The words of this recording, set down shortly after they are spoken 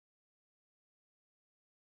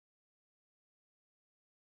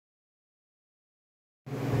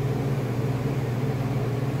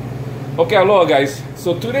Okay, aloha guys.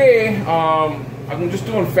 So today, I'm just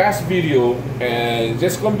doing fast video and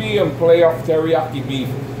just gonna be a play of teriyaki beef.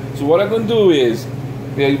 So what I'm gonna do is,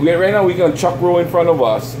 right now we got chuck roll in front of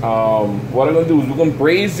us. What I'm gonna do is we're gonna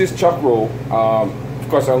braise this chuck roll. Of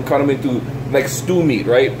course, I'm gonna cut them into like stew meat,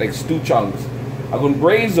 right? Like stew chunks. I'm gonna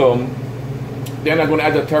braise them. Then I'm gonna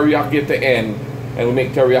add the teriyaki at the end, and we'll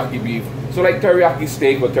make teriyaki beef. So like teriyaki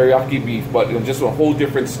steak or teriyaki beef, but just a whole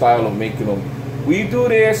different style of making them. We do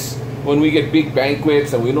this when we get big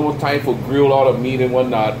banquets and we don't have time for grill a lot of meat and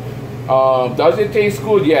whatnot. Does it taste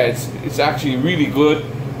good? Yeah, it's actually really good.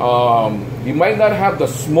 You might not have the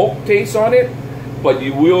smoke taste on it, but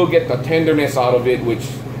you will get the tenderness out of it, which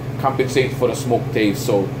compensates for the smoke taste.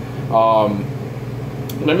 So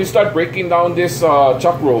let me start breaking down this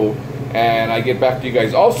chuck roll, and I get back to you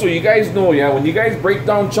guys. Also, you guys know, yeah, when you guys break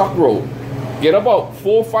down chuck roll, get about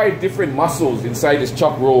 4 or 5 different muscles inside this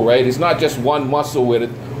chuck roll, right? It's not just one muscle with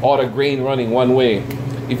all the grain running one way.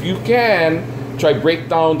 If you can, try break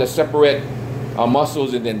down the separate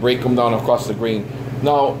muscles and then break them down across the grain.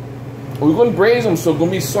 Now, we're gonna braise them, so it's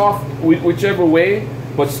gonna be soft whichever way,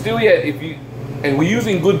 but still yet, and we're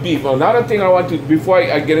using good beef. Now, another thing I want to, before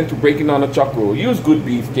I get into breaking down the chuck roll, use good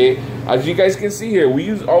beef, okay? As you guys can see here,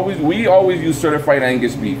 we always use certified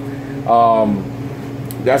Angus beef.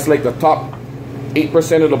 That's like the top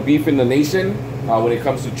 8% of the beef in the nation when it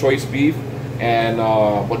comes to choice beef. And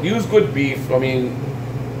but use good beef. I mean,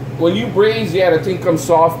 when you braise, yeah, the thing comes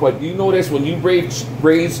soft, but you notice when you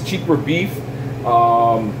braise cheaper beef,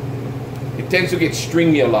 it tends to get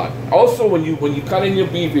stringy a lot. Also, when you cut in your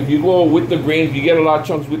beef, if you go with the grain, if you get a lot of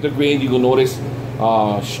chunks with the grain, you will notice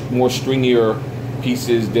more stringier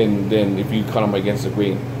pieces than if you cut them against the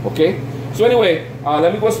grain. Okay. So anyway,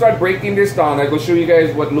 let me go start breaking this down. I go show you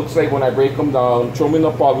guys what it looks like when I break them down. Throw them in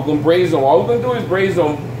the pot. We're gonna braise them. All we're gonna do is braise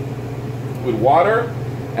them with water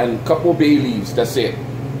and a couple bay leaves. That's it.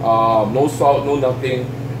 No salt, no nothing.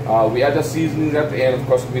 We add the seasonings at the end. Of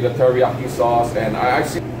course, with the teriyaki sauce. And I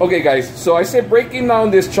actually, okay guys, so I said breaking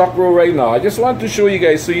down this chuck roll right now. I just want to show you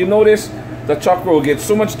guys, so you notice the chuck roll gets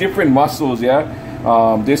so much different muscles, yeah.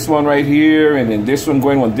 This one right here, and then this one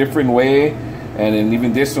going one different way, and then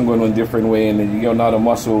even this one going one different way, and then you got another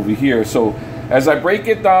muscle over here. So as I break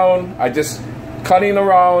it down, I just cutting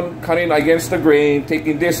around, cutting against the grain,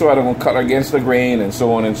 taking this so I don't cut against the grain, and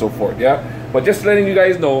so on and so forth, yeah? But just letting you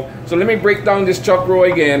guys know. So let me break down this chuck roll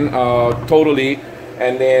again, totally,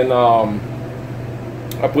 and then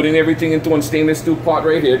I put in everything into one stainless steel pot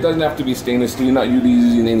right here. It doesn't have to be stainless steel, you're not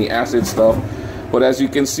using any acid stuff. But as you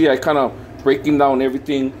can see, I kind of breaking down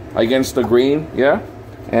everything against the grain, yeah?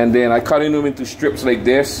 And then I cutting them into strips like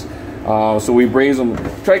this. So we braise them.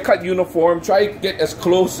 Try cut uniform. Try get as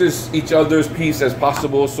close as each other's piece as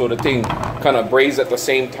possible, so the thing kind of braise at the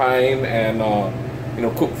same time and you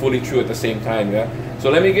know, cook fully true at the same time. Yeah. So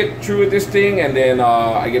let me get through with this thing, and then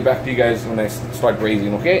I get back to you guys when I start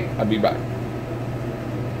braising. Okay, I'll be back.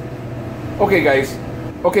 Okay, guys.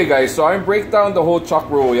 Okay, guys. So I break down the whole chuck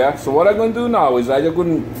roll. Yeah. So what I'm gonna do now is I'm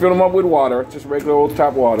gonna fill them up with water, just regular old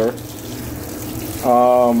tap water.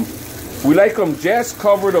 We like them just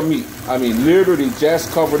cover the meat. I mean, literally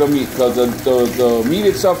just cover the meat, because the meat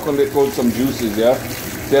itself can let go some juices, yeah?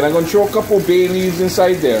 Then I'm going to throw a couple bay leaves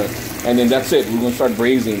inside there, and then that's it. We're going to start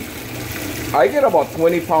braising. I get about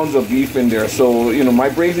 20 pounds of beef in there, so, you know, my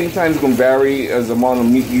braising time is going to vary as the amount of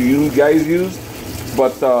meat you guys use.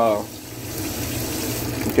 But,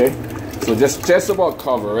 okay, so just about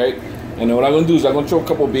cover, right? And then what I'm going to do is I'm going to throw a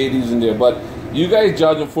couple bay leaves in there, but you guys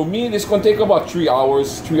judge them. For me, this is going to take about 3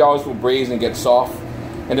 hours. 3 hours for braise and get soft.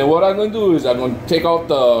 And then what I'm going to do is I'm going to take out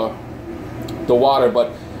the water.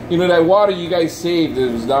 But, you know, that water you guys saved,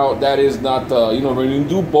 that is not, you know, when you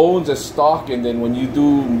do bones as stock, and then when you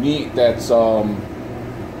do meat that's, oh,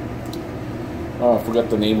 I forgot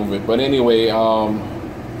the name of it. But anyway,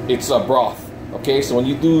 it's a broth. Okay, so when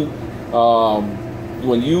you do,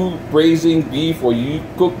 when you braising beef or you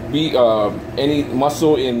cook beef, any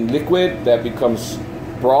muscle in liquid, that becomes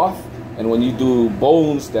broth, and when you do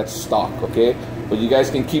bones, that's stock. Okay, but you guys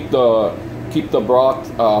can keep the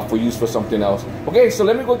broth for use for something else. Okay, so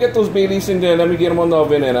let me go get those bay leaves in there. Let me get them on the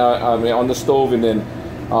oven and on the stove, and then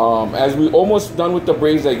as we almost done with the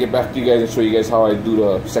braise, I get back to you guys and show you guys how I do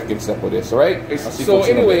the second step of this. All right. So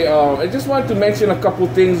anyway, I just wanted to mention a couple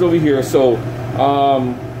things over here. So.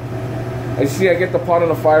 I see I get the pot on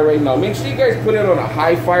the fire right now. Make sure you guys put it on a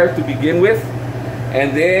high fire to begin with,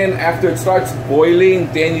 and then after it starts boiling,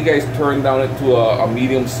 then you guys turn down it to a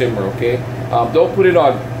medium simmer, okay? Don't put it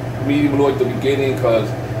on medium low at the beginning, because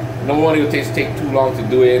number one, it will take too long to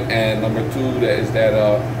do it, and number two,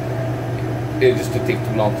 it just to take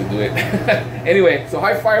too long to do it. Anyway, so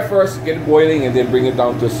high fire first, get it boiling, and then bring it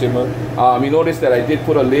down to a simmer. You notice that I did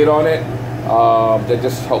put a lid on it. That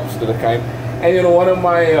just helps to the kind. And you know, one of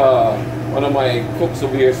my cooks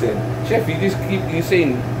over here said, "Chef, you just keep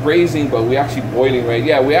saying braising, but we're actually boiling, right?"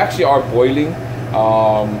 Yeah, we actually are boiling.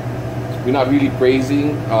 We're not really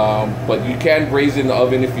braising, but you can braise in the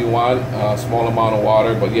oven if you want, a small amount of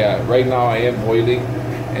water. But yeah, right now I am boiling,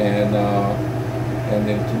 and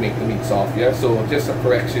then to make the meat soft. Yeah, so just a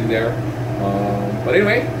correction there. But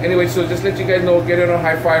anyway, so just let you guys know, get it on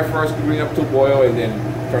high fire first, bring it up to boil, and then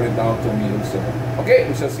turn it down to medium simmer. Okay,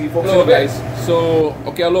 we shall see you folks. Hello guys. So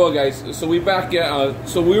aloha guys. So we're back. Yeah.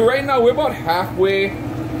 So we're about halfway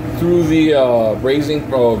through the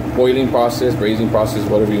braising or braising process,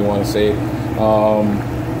 whatever you want to say.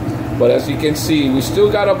 But as you can see, we still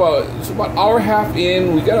got about hour and a half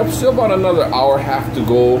in. We got still about another hour and a half to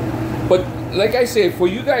go. But like I say, for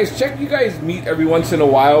you guys, check you guys meat every once in a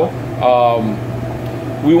while.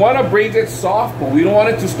 We want to braise it soft, but we don't want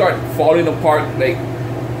it to start falling apart like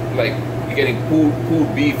you're getting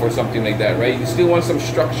pulled beef or something like that, right? You still want some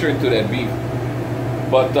structure into that beef.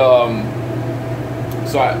 But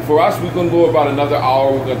so for us, we're gonna go about another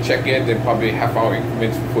hour. We're gonna check it, then probably half hour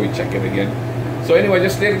increments before we check it again. So anyway,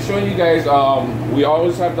 just showing you guys, we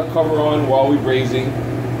always have the cover on while we're braising.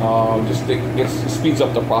 It speeds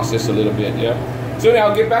up the process a little bit, yeah. So now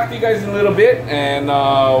I'll get back to you guys in a little bit, and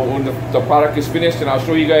when the product is finished, and I'll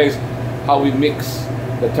show you guys how we mix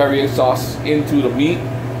the teriyaki sauce into the meat.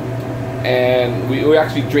 And we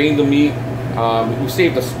actually drain the meat. We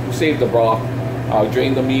saved the broth.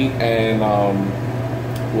 Drain the meat, and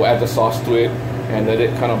we'll add the sauce to it, and let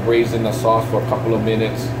it kind of braise in the sauce for a couple of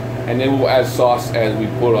minutes, and then we'll add sauce as we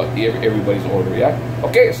pull up everybody's order. Yeah.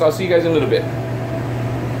 Okay. So I'll see you guys in a little bit.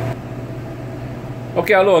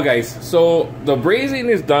 Okay, aloha guys. So the braising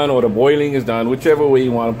is done, or the boiling is done, whichever way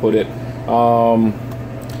you want to put it.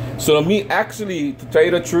 So the meat, actually, to tell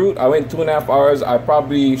you the truth, I went 2.5 hours. I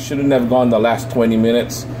probably shouldn't have gone the last 20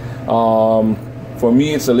 minutes. For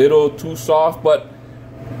me, it's a little too soft, but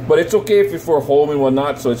it's okay if it's for home and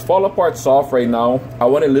whatnot. So it's fall apart soft right now. I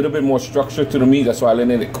want a little bit more structure to the meat. That's why I let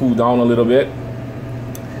it cool down a little bit.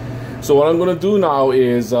 So what I'm gonna do now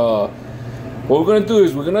is, we're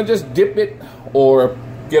gonna just dip it, or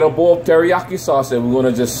get a bowl of teriyaki sauce, and we're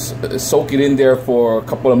gonna just soak it in there for a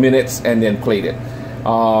couple of minutes and then plate it.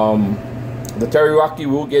 The teriyaki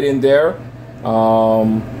will get in there,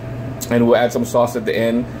 and we'll add some sauce at the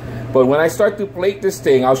end. But when I start to plate this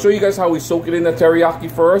thing, I'll show you guys how we soak it in the teriyaki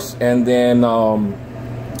first, and then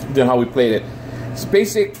how we plate it. It's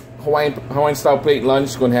basic Hawaiian style plate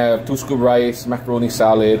lunch. Gonna have 2 scoop rice, macaroni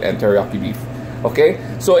salad, and teriyaki beef. Okay.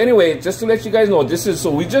 So anyway, just to let you guys know,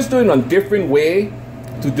 we're just doing a different way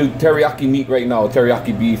to do teriyaki meat right now,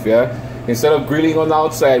 teriyaki beef. Yeah. Instead of grilling on the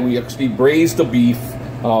outside, we actually braise the beef.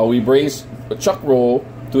 We braise a chuck roll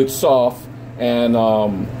to it soft, and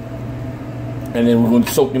then we're going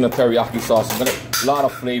to soak in the teriyaki sauce. It's got a lot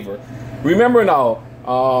of flavor. Remember now,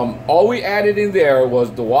 all we added in there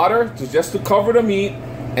was the water just to cover the meat,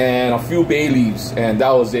 and a few bay leaves, and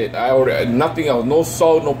that was it. I ordered nothing else, no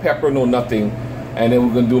salt, no pepper, no nothing. And then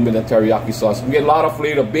we're going to do them in the teriyaki sauce. We get a lot of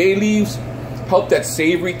flavor. Bay leaves help that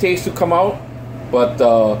savory taste to come out. But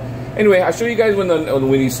anyway, I'll show you guys when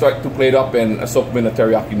you start to plate up and soak them in the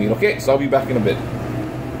teriyaki meat. Okay, so I'll be back in a bit.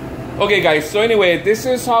 Okay guys, so anyway, this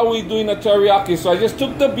is how we doing the teriyaki. So I just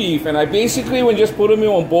took the beef, and I basically just put them in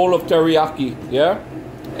a bowl of teriyaki, yeah?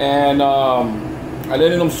 And I let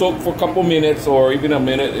them soak for a couple minutes, or even a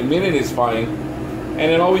minute. A minute is fine. And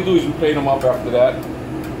then all we do is we plate them up after that.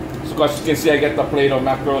 So as you can see, I get the plate of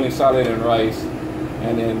macaroni salad and rice.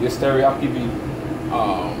 And then this teriyaki beef,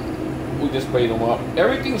 we just plate them up.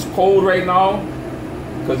 Everything's cold right now,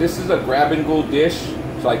 because this is a grab and go dish.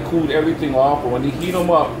 So I cooled everything off, but when you heat them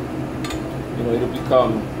up, you know, it'll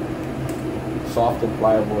become soft and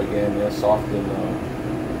pliable again. Yeah, soft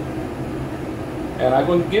and I'm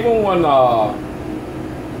gonna give them one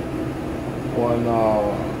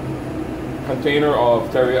container of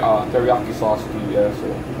teriyaki sauce too. Yeah,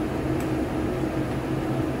 so.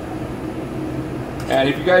 And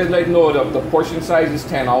if you guys like know, the portion size is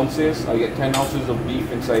 10 ounces. I get 10 ounces of beef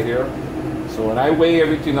inside here. So when I weigh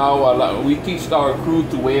everything out, we teach our crew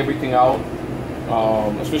to weigh everything out,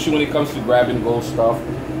 especially when it comes to grab and go stuff.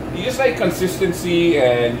 You just like consistency,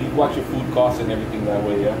 and you watch your food costs and everything that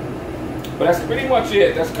way, yeah. But that's pretty much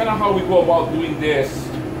it. That's kind of how we go about doing this.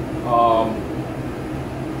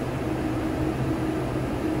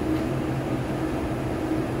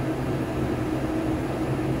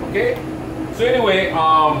 Okay. So anyway,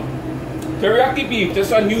 teriyaki beef,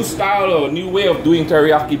 just a new style or new way of doing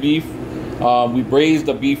teriyaki beef. We braise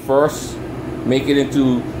the beef first, make it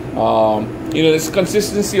into you know, this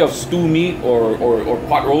consistency of stew meat or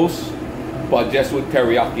pot roast, but just with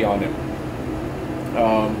teriyaki on it.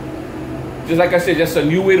 Just like I said, just a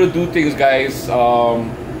new way to do things, guys.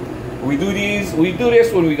 We do this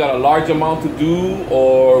when we got a large amount to do,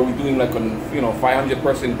 or we're doing like a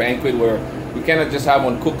 500-person banquet where we cannot just have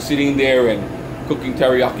one cook sitting there and cooking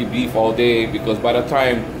teriyaki beef all day, because by the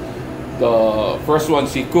time the first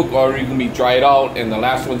ones he cook already gonna be dried out, and the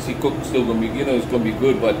last ones he cook still gonna be, it's gonna be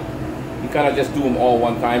good. But you kind of just do them all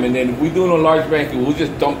one time, and then if we're doing a large banquet, we'll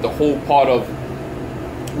just dump the whole pot of.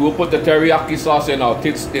 We'll put the teriyaki sauce in our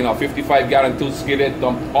 55-gallon tilt skillet,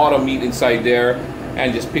 dump all the meat inside there,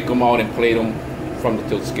 and just pick them out and plate them from the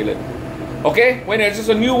tilt skillet. Okay, well, it's just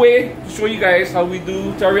a new way to show you guys how we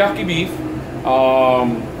do teriyaki beef.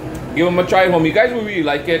 Give them a try at home. You guys will really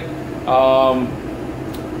like it.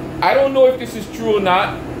 I don't know if this is true or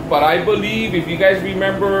not, but I believe, if you guys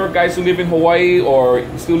remember, guys who live in Hawaii or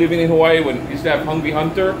still living in Hawaii, when we used to have Hungry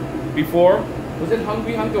Hunter before. Was it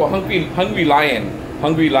Hungry Hunter or Hungry Lion?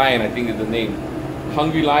 Hungry Lion, I think is the name.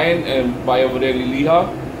 Hungry Lion, and by over there, Liliha.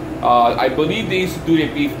 I believe they used to do their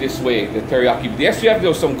beef this way, the teriyaki beef. They actually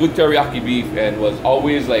have some good teriyaki beef, and was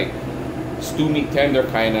always like stew meat tender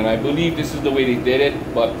kind, and I believe this is the way they did it.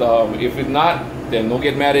 But if it's not, then don't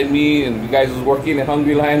get mad at me. And you guys who's working at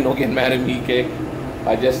Hungry Lion, don't get mad at me, okay?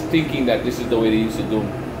 I just thinking that this is the way they used to do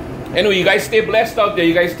them. Anyway, you guys stay blessed out there.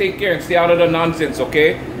 You guys take care and stay out of the nonsense,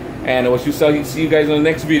 okay? And we'll see you guys in the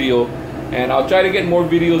next video. And I'll try to get more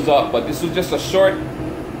videos up, but this was just a short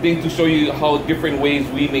thing to show you how different ways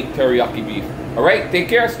we make teriyaki beef. All right, take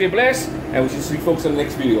care, stay blessed, and we will see you folks in the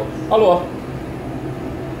next video. Aloha.